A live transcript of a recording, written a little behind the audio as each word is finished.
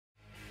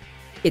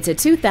It's a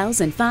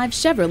 2005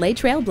 Chevrolet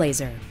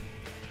TrailBlazer.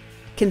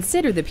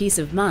 Consider the peace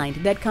of mind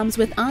that comes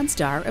with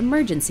OnStar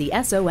Emergency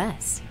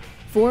SOS,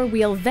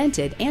 four-wheel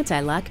vented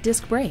anti-lock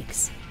disc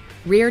brakes,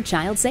 rear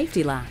child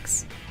safety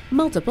locks,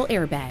 multiple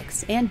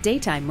airbags, and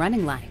daytime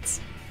running lights.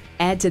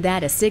 Add to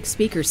that a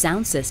 6-speaker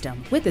sound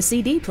system with a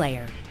CD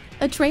player,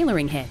 a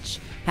trailering hitch,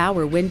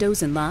 power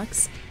windows and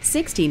locks,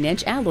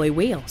 16-inch alloy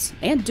wheels,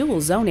 and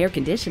dual-zone air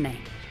conditioning,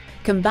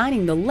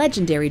 combining the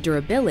legendary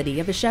durability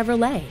of a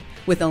Chevrolet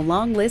with a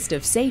long list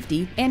of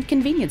safety and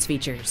convenience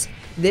features.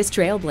 This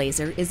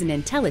TrailBlazer is an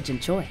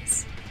intelligent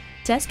choice.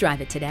 Test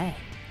drive it today.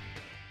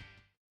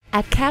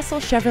 At Castle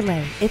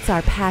Chevrolet, it's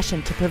our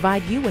passion to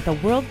provide you with a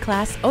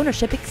world-class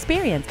ownership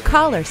experience.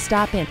 Call or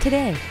stop in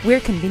today. We're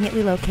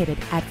conveniently located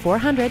at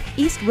 400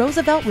 East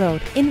Roosevelt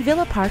Road in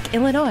Villa Park,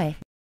 Illinois.